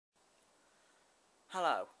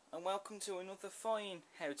Hello and welcome to another fine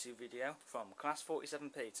how-to video from Class 47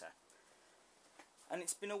 Peter. And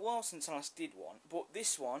it's been a while since I last did one, but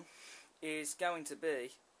this one is going to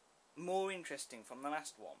be more interesting from the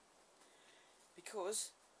last one,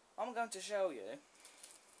 because I'm going to show you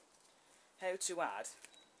how to add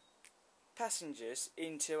passengers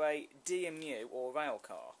into a DMU or rail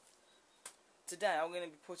car. Today I'm going to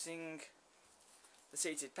be putting the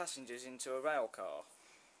seated passengers into a rail car.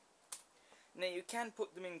 Now you can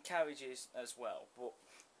put them in carriages as well, but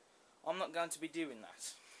I'm not going to be doing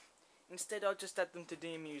that. Instead I'll just add them to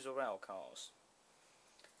DMUs or rail cars.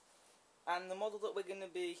 And the model that we're going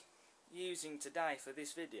to be using today for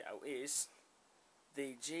this video is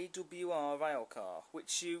the GWR Railcar,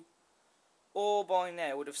 which you all by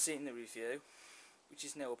now would have seen the review, which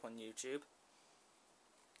is now up on YouTube.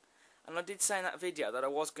 And I did say in that video that I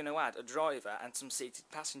was going to add a driver and some seated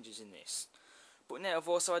passengers in this. But now I've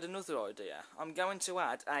also had another idea. I'm going to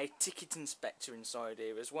add a ticket inspector inside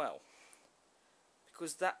here as well,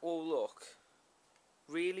 because that will look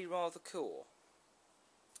really rather cool.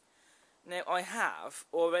 Now I have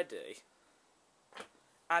already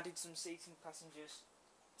added some seating passengers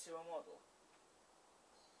to a model,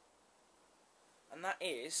 and that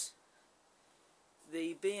is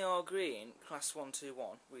the BR Green Class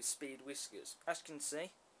 121 with speed whiskers. As you can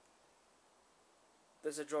see,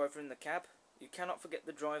 there's a driver in the cab. You cannot forget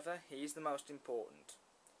the driver, he is the most important.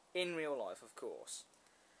 In real life, of course.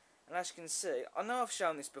 And as you can see, I know I've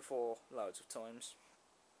shown this before loads of times,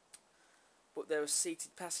 but there are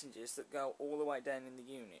seated passengers that go all the way down in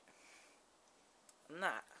the unit. And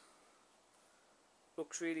that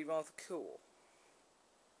looks really rather cool.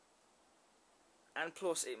 And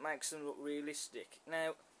plus it makes them look realistic.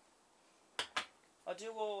 Now, I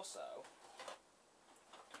do also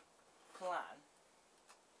plan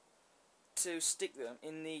to stick them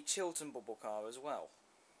in the Chiltern bubble car as well.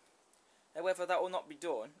 However, that will not be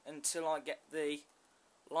done until I get the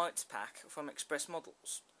lights pack from Express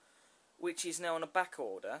Models, which is now on a back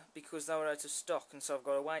order because they were out of stock, and so I've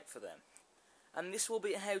got to wait for them. And this will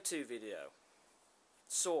be a how-to video,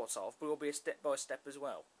 sort of, but it will be a step-by-step as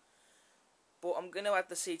well. But I'm going to add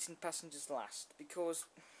the seating passengers last, because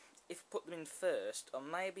if I put them in first, I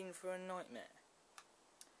may be in for a nightmare.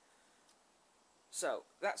 So,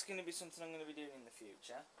 that's going to be something I'm going to be doing in the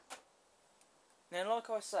future. Now, like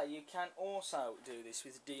I say, you can also do this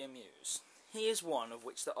with DMUs. Here's one of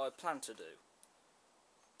which that I plan to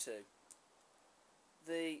do.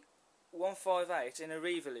 The 158 in a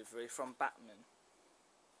Riva livery from Batman.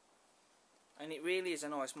 And it really is a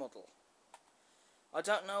nice model. I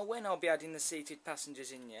don't know when I'll be adding the seated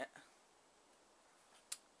passengers in yet,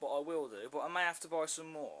 but I will do. But I may have to buy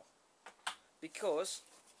some more, because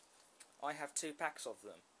I have 2 packs of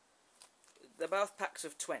them. They're both packs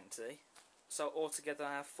of 20, so altogether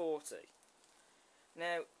I have 40.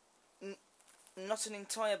 Now, not an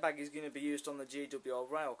entire bag is going to be used on the GWR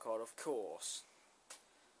Railcar, of course.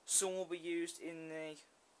 Some will be used in the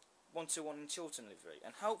 121 in Chiltern livery,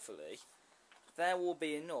 and hopefully there will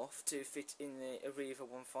be enough to fit in the Arriva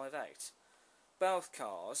 158. Both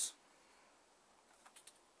cars,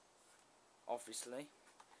 obviously.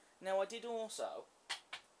 Now, I did also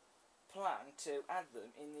plan to add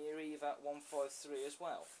them in the Arriva 153 as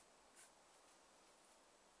well.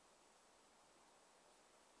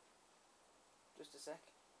 Just a sec.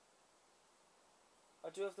 I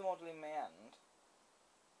do have the model in my hand.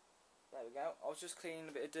 There we go. I was just cleaning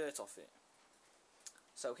a bit of dirt off it.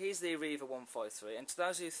 So here's the Arriva 153, and to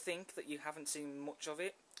those who think that you haven't seen much of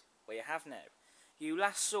it, well, you have now. You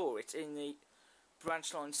last saw it in the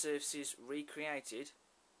branch line services recreated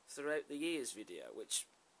throughout the years video, which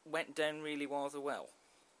went down really rather well.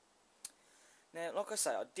 Now, like I say,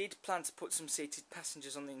 I did plan to put some seated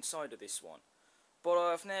passengers on the inside of this one, but I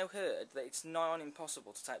have now heard that it's nigh on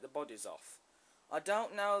impossible to take the bodies off. I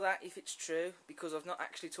don't know that if it's true, because I've not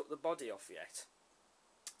actually took the body off yet.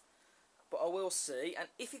 But I will see, and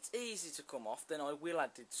if it's easy to come off, then I will add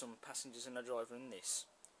some passengers and a driver in this.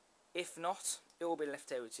 If not, it will be left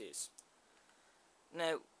how it is.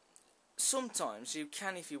 Now, sometimes you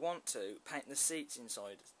can, if you want to, paint the seats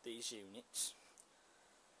inside these units,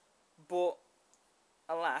 but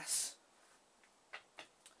alas,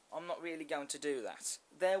 I'm not really going to do that.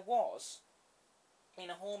 There was, in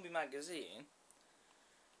a Hornby magazine,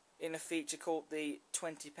 in a feature called the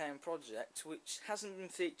 £20 Project, which hasn't been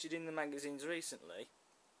featured in the magazines recently,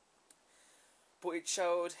 but it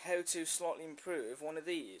showed how to slightly improve one of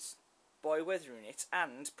these by weathering it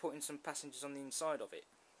and putting some passengers on the inside of it.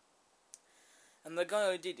 And the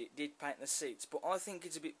guy who did it did paint the seats, but I think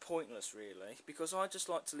it's a bit pointless really, because I just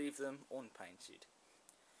like to leave them unpainted.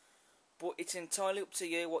 But it's entirely up to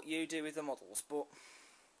you what you do with the models, but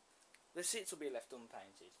the seats will be left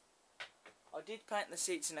unpainted. I did paint the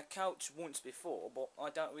seats in a coach once before, but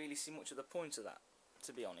I don't really see much of the point of that,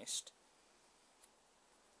 to be honest.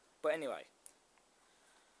 But anyway,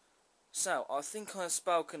 so I think I've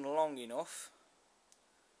spoken long enough.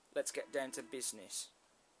 Let's get down to business.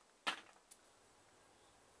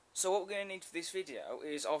 So what we're going to need for this video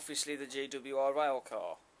is obviously the GWR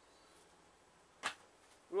Railcar.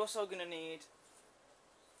 We're also going to need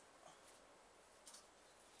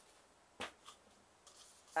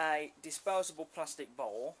a disposable plastic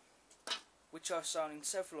bowl, which I've shown in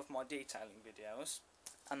several of my detailing videos,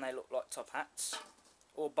 and they look like top hats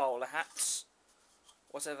or bowler hats,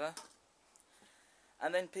 whatever,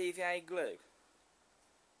 and then PVA glue.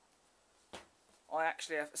 I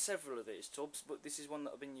actually have several of these tubs, but this is one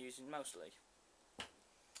that I've been using mostly.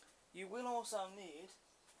 You will also need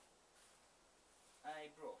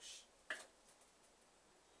a brush,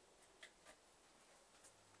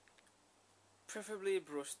 preferably a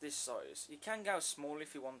brush this size. You can go small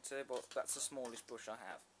if you want to, but that's the smallest brush I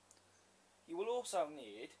have. You will also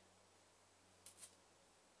need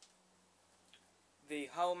the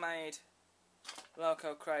homemade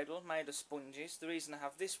Railcar cradle made of sponges. The reason I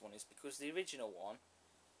have this one is because the original one,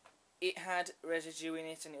 it had residue in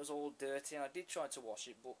it and it was all dirty, and I did try to wash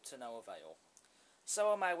it but to no avail.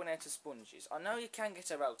 So I made one out of sponges. I know you can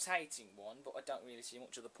get a rotating one, but I don't really see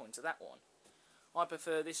much of the point of that one. I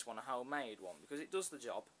prefer this one, a homemade one, because it does the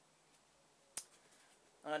job,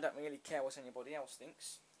 and I don't really care what anybody else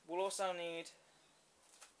thinks. We'll also need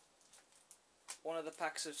one of the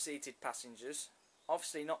packs of seated passengers.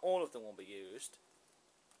 Obviously not all of them will be used.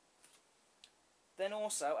 Then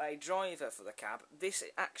also a driver for the cab. This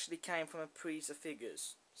actually came from a Prisa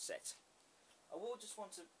Figures set. I will just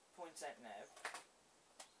want to point out now,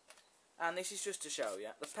 and this is just to show you,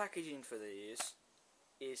 the packaging for these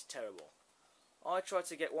is terrible. I tried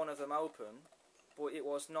to get one of them open, but it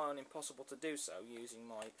was nigh on impossible to do so using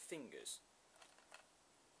my fingers,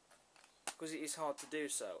 because it is hard to do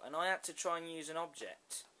so, and I had to try and use an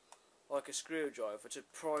object like a screwdriver to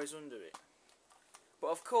prise under it. But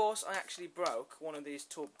of course I actually broke one of these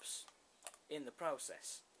tubs in the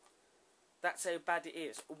process. That's how bad it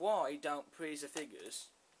is. Why don't Prisa Figures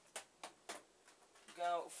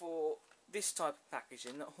go for this type of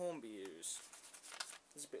packaging that Hornby use?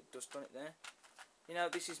 There's a bit of dust on it there. You know,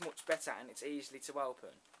 this is much better and it's easily to open.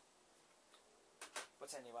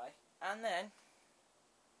 But anyway, and then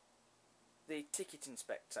the ticket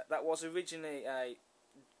inspector. That was originally a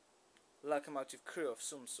locomotive crew of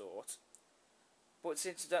some sort, but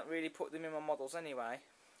since I don't really put them in my models anyway,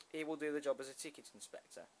 he will do the job as a ticket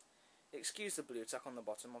inspector. Excuse the blue tack on the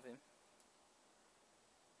bottom of him.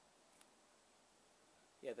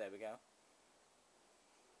 Yeah, there we go.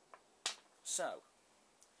 So,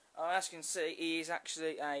 as you can see, he is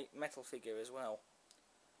actually a metal figure as well,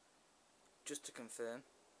 just to confirm.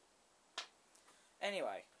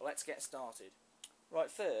 Anyway, let's get started.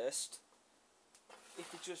 Right, first, if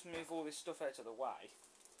you just move all this stuff out of the way,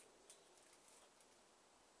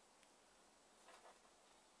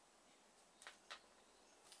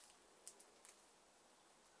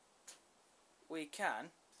 we can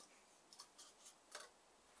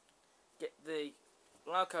get the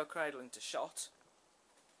Railcar cradle into shot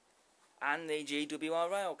and the GWR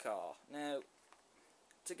Railcar. Now,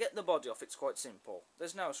 to get the body off, it's quite simple.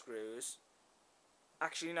 There's no screws.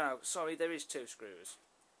 Actually, no, sorry, there is 2 screws.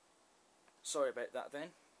 Sorry about that then.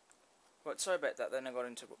 Right, sorry about that then, I got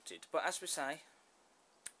interrupted. But as we say,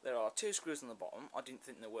 there are 2 screws on the bottom. I didn't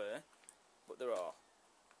think there were, but there are.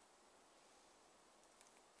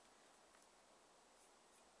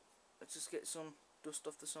 Let's just get some dust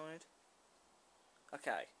off the side.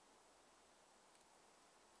 Okay.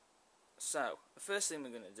 So, the first thing we're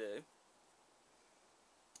going to do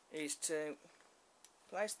is to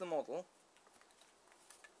place the model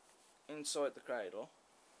inside the cradle.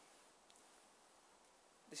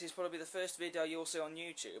 This is probably the first video you'll see on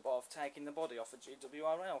YouTube of taking the body off a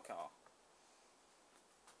GWR Railcar.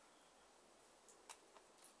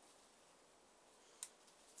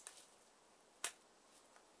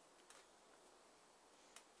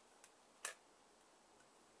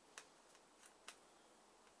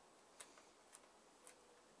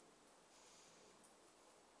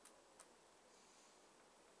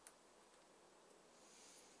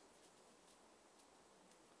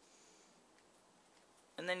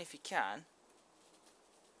 And then if you can,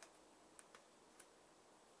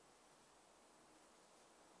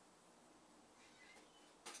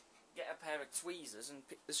 get a pair of tweezers and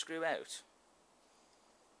pick the screw out.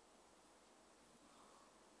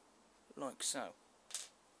 Like so.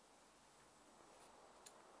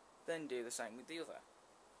 then do the same with the other.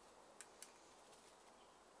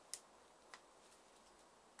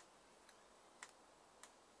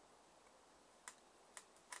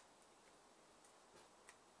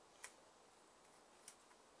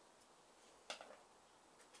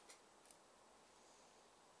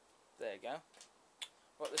 There you go.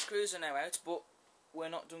 Right, the screws are now out, but we're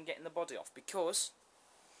not done getting the body off because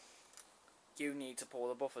you need to pull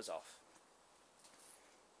the buffers off.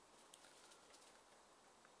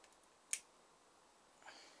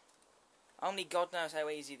 Only God knows how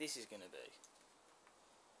easy this is going to be.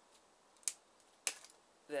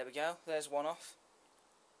 There we go, there's one off.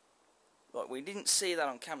 Right, we didn't see that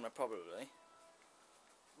on camera probably,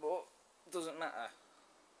 but doesn't matter.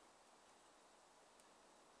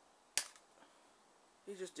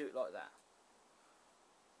 You just do it like that.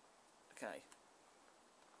 Okay.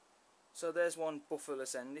 So there's one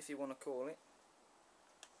bufferless end, if you want to call it.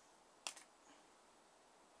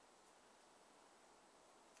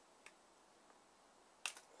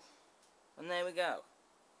 And there we go.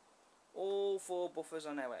 All 4 buffers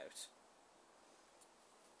are now out.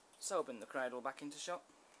 So I'll bring the cradle back into shot.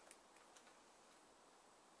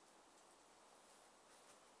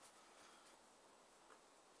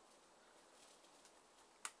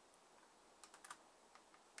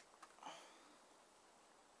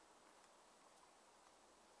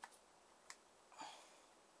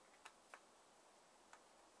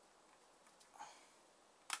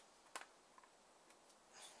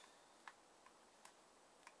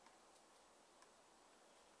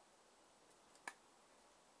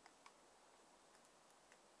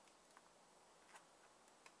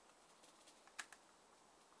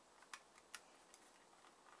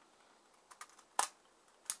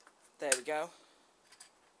 There we go.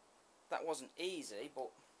 That wasn't easy, but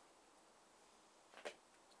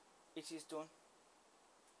it is done.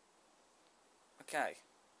 Okay.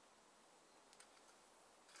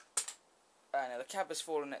 Now the cab has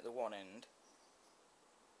fallen at the one end.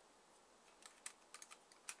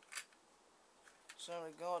 So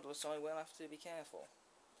regardless, I will have to be careful.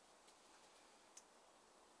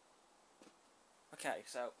 Okay,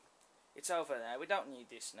 so it's over now. We don't need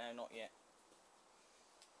this now, not yet.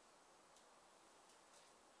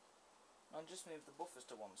 I'll just move the buffers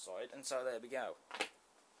to one side, and so there we go.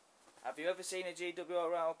 Have you ever seen a GWR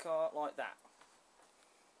Railcar like that?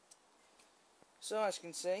 So as you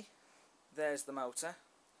can see, there's the motor,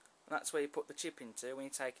 and that's where you put the chip into when you're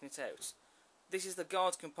taking it out. This is the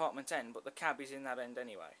guard compartment end, but the cab is in that end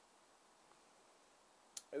anyway.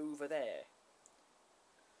 Over there.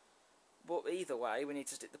 But either way, we need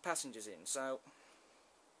to stick the passengers in, so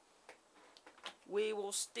we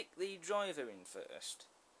will stick the driver in first.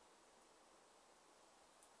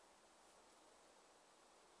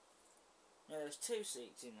 Now there's 2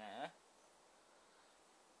 seats in there,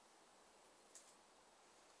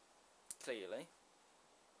 clearly.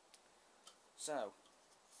 So,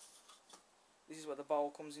 this is where the bowl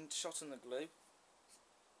comes into shot and the glue.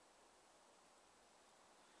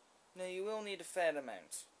 Now you will need a fair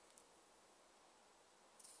amount.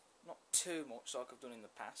 Not too much like I've done in the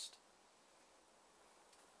past.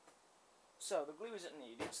 So the glue isn't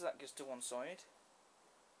needed, so that goes to one side.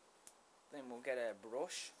 Then we'll get a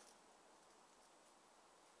brush.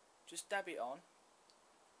 Just dab it on.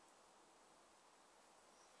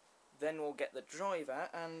 Then we'll get the driver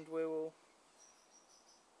and we will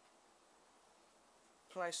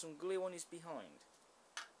place some glue on his behind.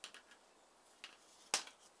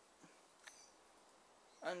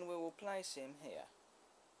 And we will place him here.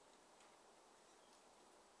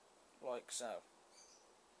 Like so.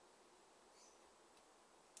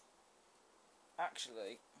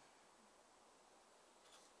 Actually,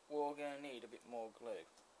 we're going to need a bit more glue.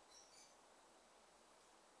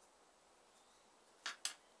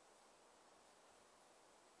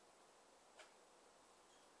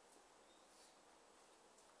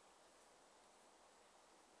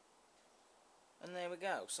 And there we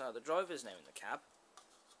go, so the driver's now in the cab,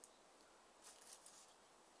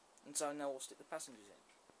 and so now we'll stick the passengers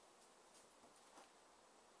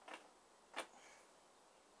in.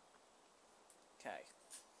 Okay,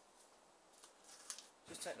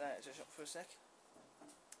 just take that out of the shop for a sec.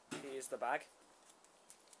 Here's the bag.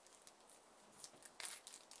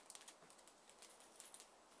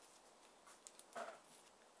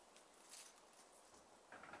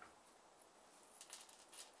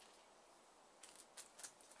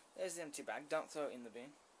 There's the empty bag, don't throw it in the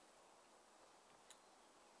bin.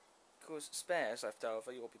 Because spares left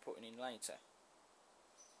over you'll be putting in later.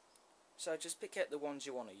 So just pick out the ones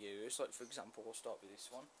you want to use, like for example we'll start with this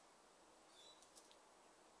one.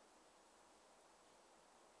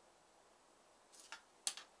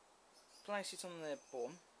 place it on their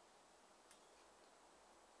bum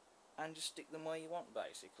and just stick them where you want,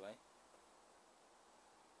 basically.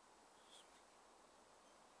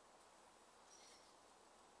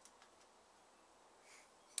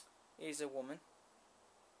 Here's a woman.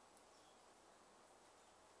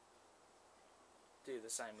 Do the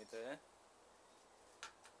same with her.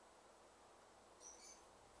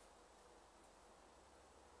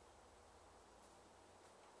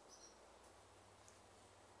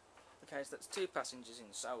 Okay, so that's 2 passengers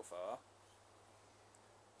in so far.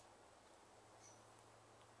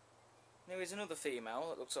 Now here's another female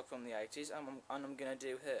that looks like from the 80s, and I'm going to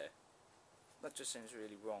do her. That just seems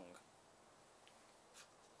really wrong.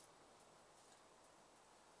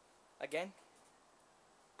 Again,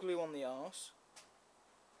 glue on the arse.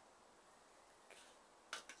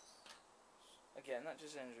 Again, that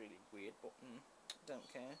just sounds really weird, but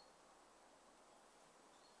don't care.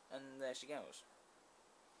 And there she goes.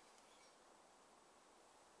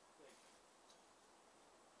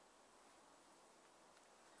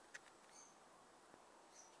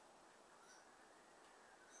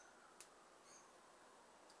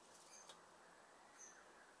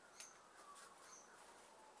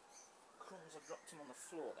 Crumbs, I've dropped him on the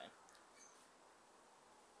floor then.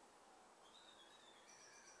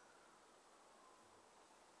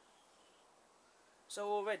 So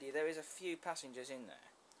already there is a few passengers in there.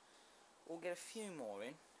 We'll get a few more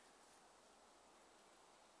in.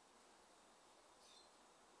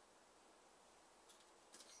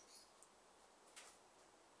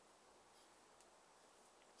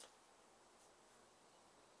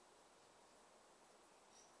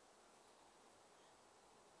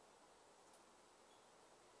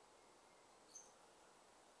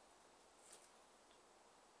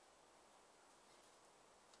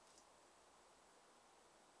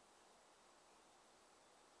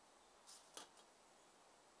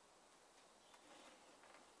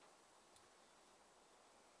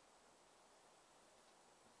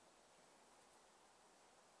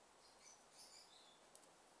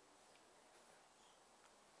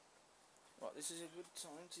 Right, this is a good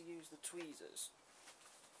time to use the tweezers.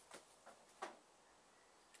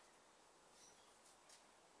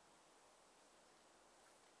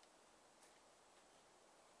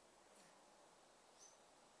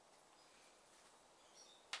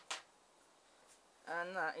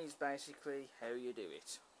 And that is basically how you do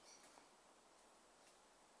it.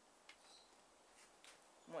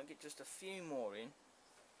 Might get just a few more in,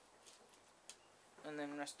 and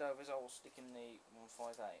then rest overs I will stick in the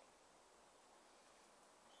 158.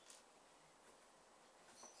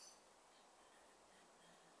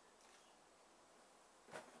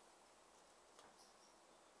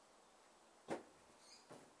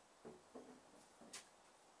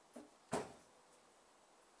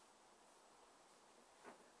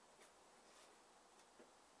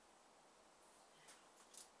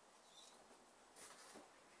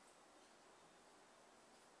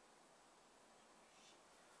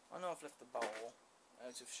 I know I've left the bowl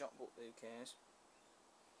out of shot, but who cares?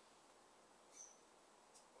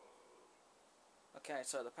 Okay,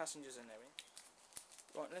 so the passengers are now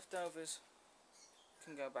in. Right, leftovers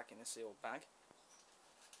can go back in the sealed bag,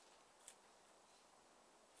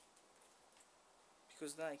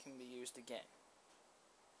 because they can be used again.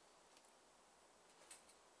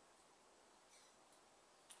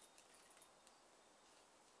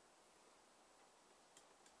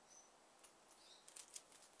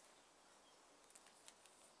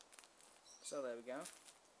 So there we go,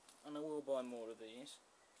 and I will buy more of these.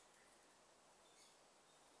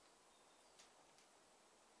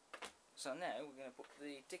 So now we're going to put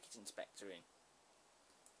the ticket inspector in.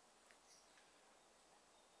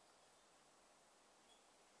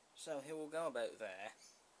 So he will go about there.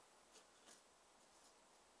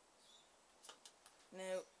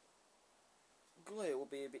 Now, glue will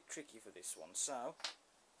be a bit tricky for this one, so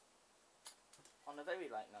on a very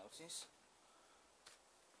late notice,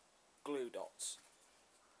 glue dots,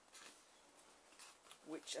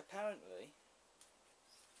 which apparently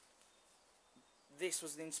this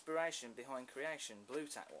was the inspiration behind creation. Blue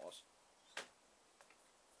tack was.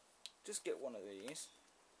 Just get one of these.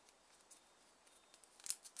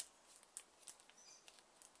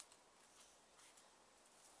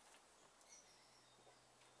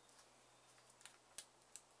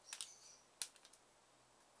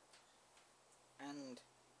 And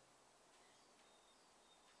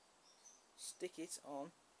stick it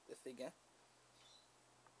on the figure.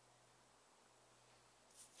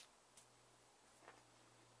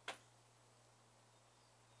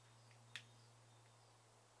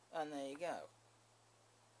 And there you go.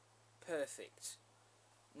 Perfect.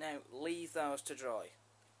 Now leave those to dry.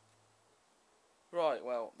 Right,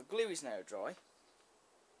 well, the glue is now dry.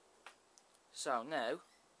 So now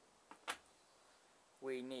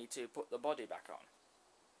we need to put the body back on.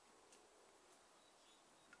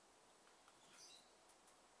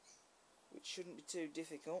 Which shouldn't be too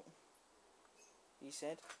difficult, he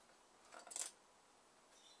said.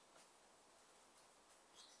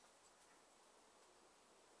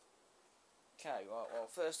 Okay, well,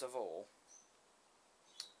 first of all,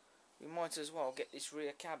 we might as well get this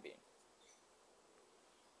rear cabin.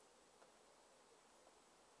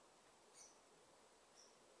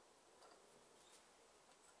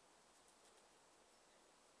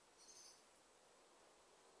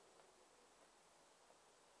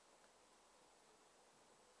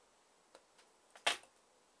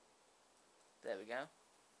 There we go.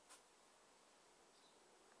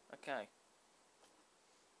 Okay.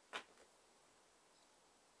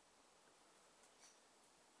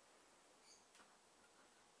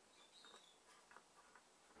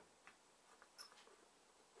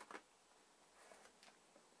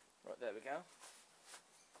 Right, there we go.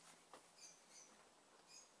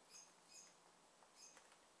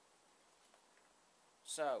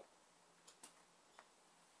 So,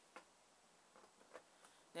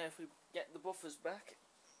 now if we get the buffers back,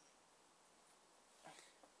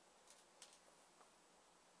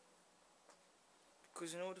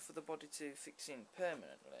 because in order for the body to fix in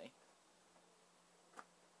permanently,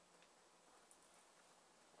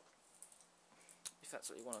 if that's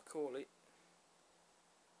what you want to call it,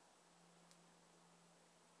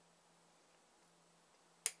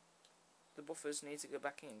 the buffers need to go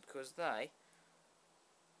back in because they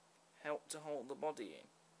help to hold the body in.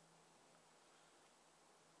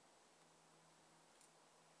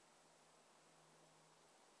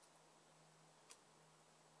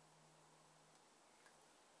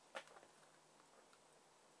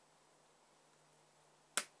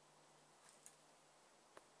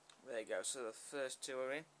 There you go, so the first two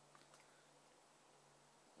are in.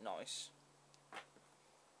 Nice.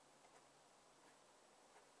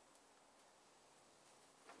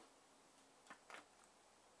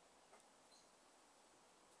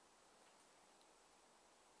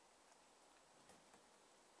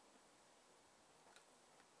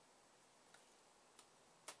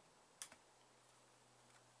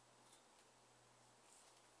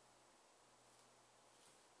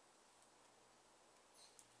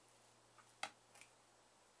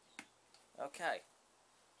 Okay.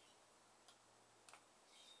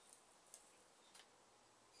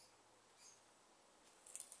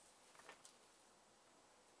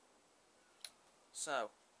 So,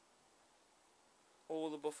 all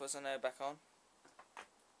the buffers are now back on.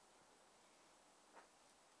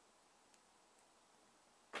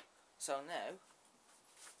 So now,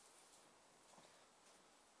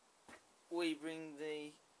 we bring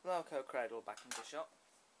the loco cradle back into shot.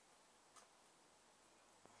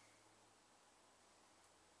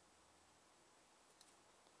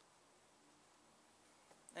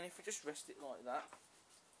 And if we just rest it like that,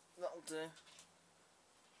 that'll do.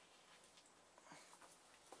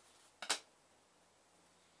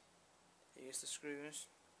 Here's the screws.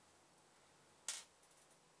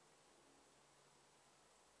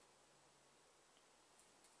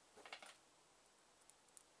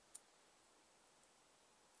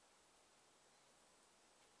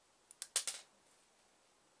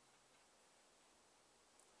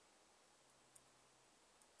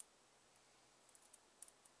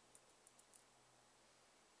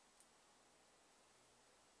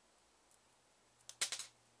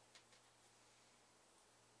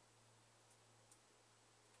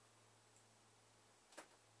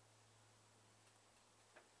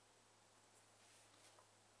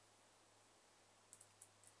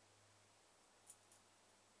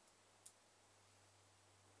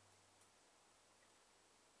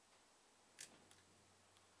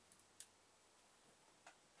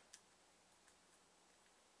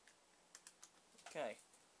 Okay.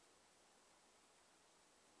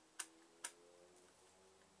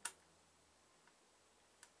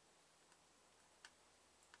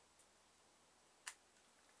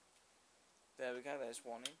 There we go, there's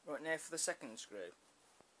one in. Right, now for the second screw.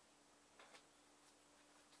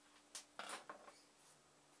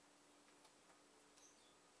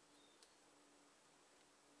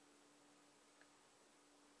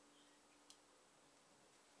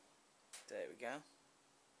 There we go.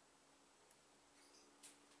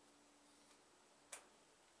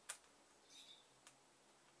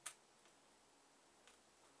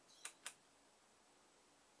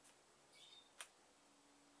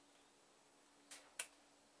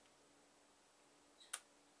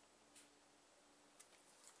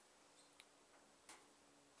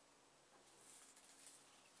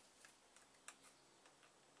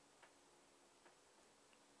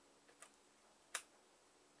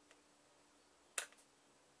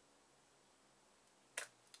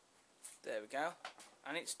 There we go.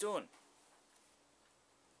 And it's done.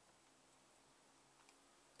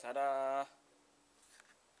 Ta-da!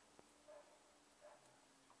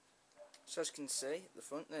 So as you can see, at the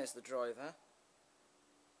front there's the driver.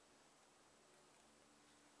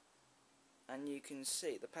 And you can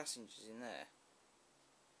see the passengers in there.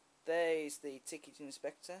 There's the ticket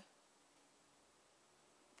inspector.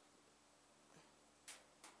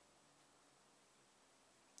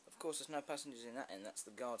 Of course there's no passengers in that end, that's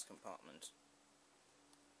the guards compartment.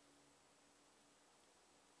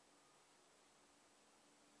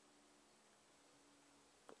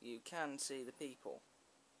 But you can see the people.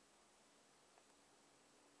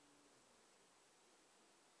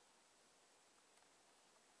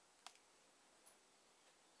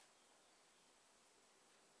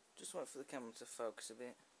 Just wait for the camera to focus a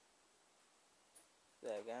bit.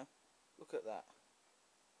 There we go. Look at that.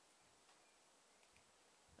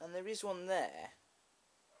 And there is one there.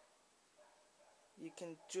 You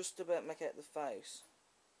can just about make out the face.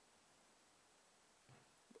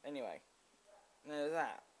 But anyway, now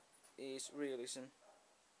that is realism.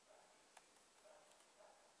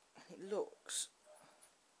 It looks,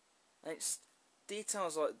 and it's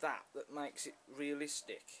details like that that makes it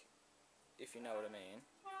realistic, if you know what I mean.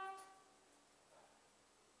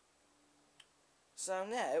 So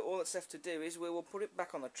now all that's left to do is we will put it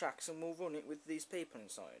back on the tracks and we'll run it with these people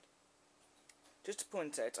inside. Just to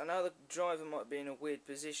point out, I know the driver might be in a weird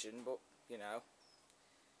position, but you know,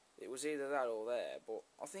 it was either that or there, but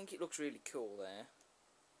I think it looks really cool there.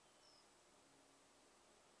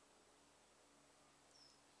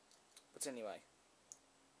 But anyway,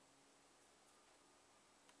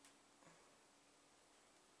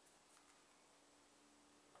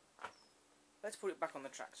 let's put it back on the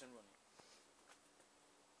tracks and run it.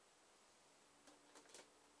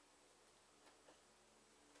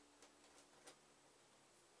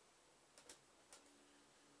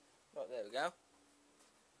 Right, there we go.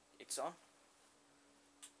 It's on.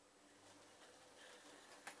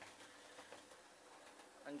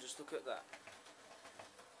 And just look at that.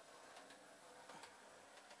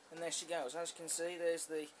 And there she goes. As you can see, there's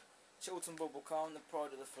the Chiltern Bubble Car and the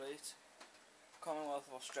Pride of the Fleet, Commonwealth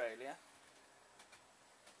of Australia.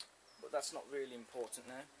 But that's not really important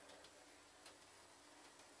now.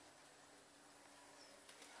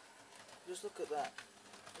 Just look at that.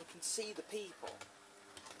 You can see the people,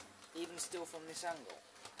 even still from this angle.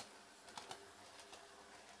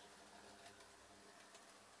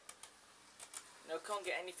 Now I can't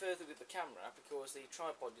get any further with the camera because the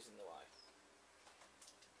tripod is in the way.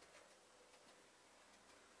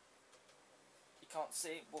 You can't see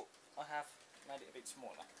it, but I have made it a bit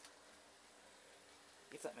smaller,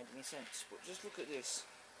 if that made any sense. But just look at this.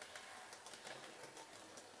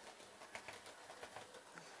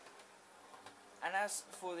 And as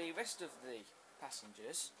for the rest of the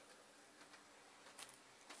passengers,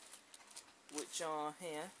 which are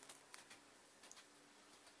here,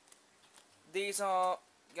 these are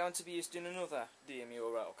going to be used in another DMU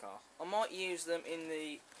railcar. I might use them in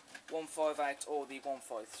the 158 or the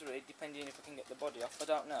 153, depending if I can get the body off, I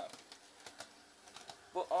don't know.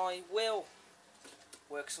 But I will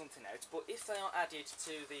work something out, but if they are added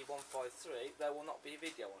to the 153, there will not be a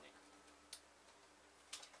video on it.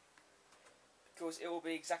 Because it will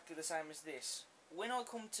be exactly the same as this. When I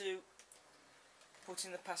come to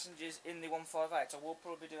putting the passengers in the 158, I will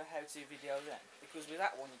probably do a how-to video then, because with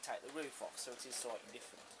that one you take the roof off, so it is slightly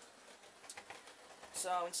different.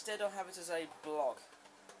 So instead I'll have it as a blog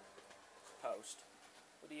post.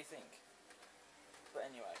 What do you think? But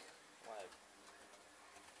anyway, wow.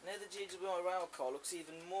 Now the GWR Railcar looks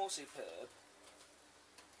even more superb,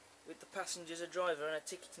 with the passengers, a driver and a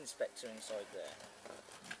ticket inspector inside there.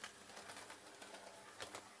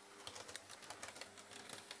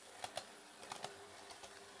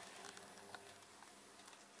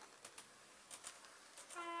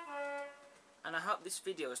 And I hope this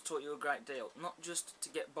video has taught you a great deal, not just to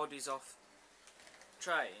get bodies off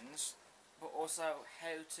trains, but also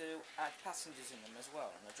how to add passengers in them as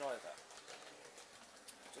well, and a driver.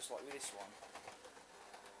 Just like with this one.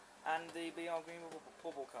 And the BR Green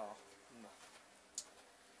Bubble Car.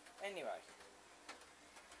 Anyway,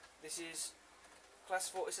 this is Class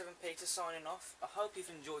 47 Peter signing off. I hope you've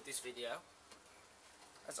enjoyed this video,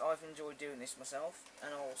 as I've enjoyed doing this myself,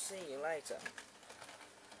 and I'll see you later.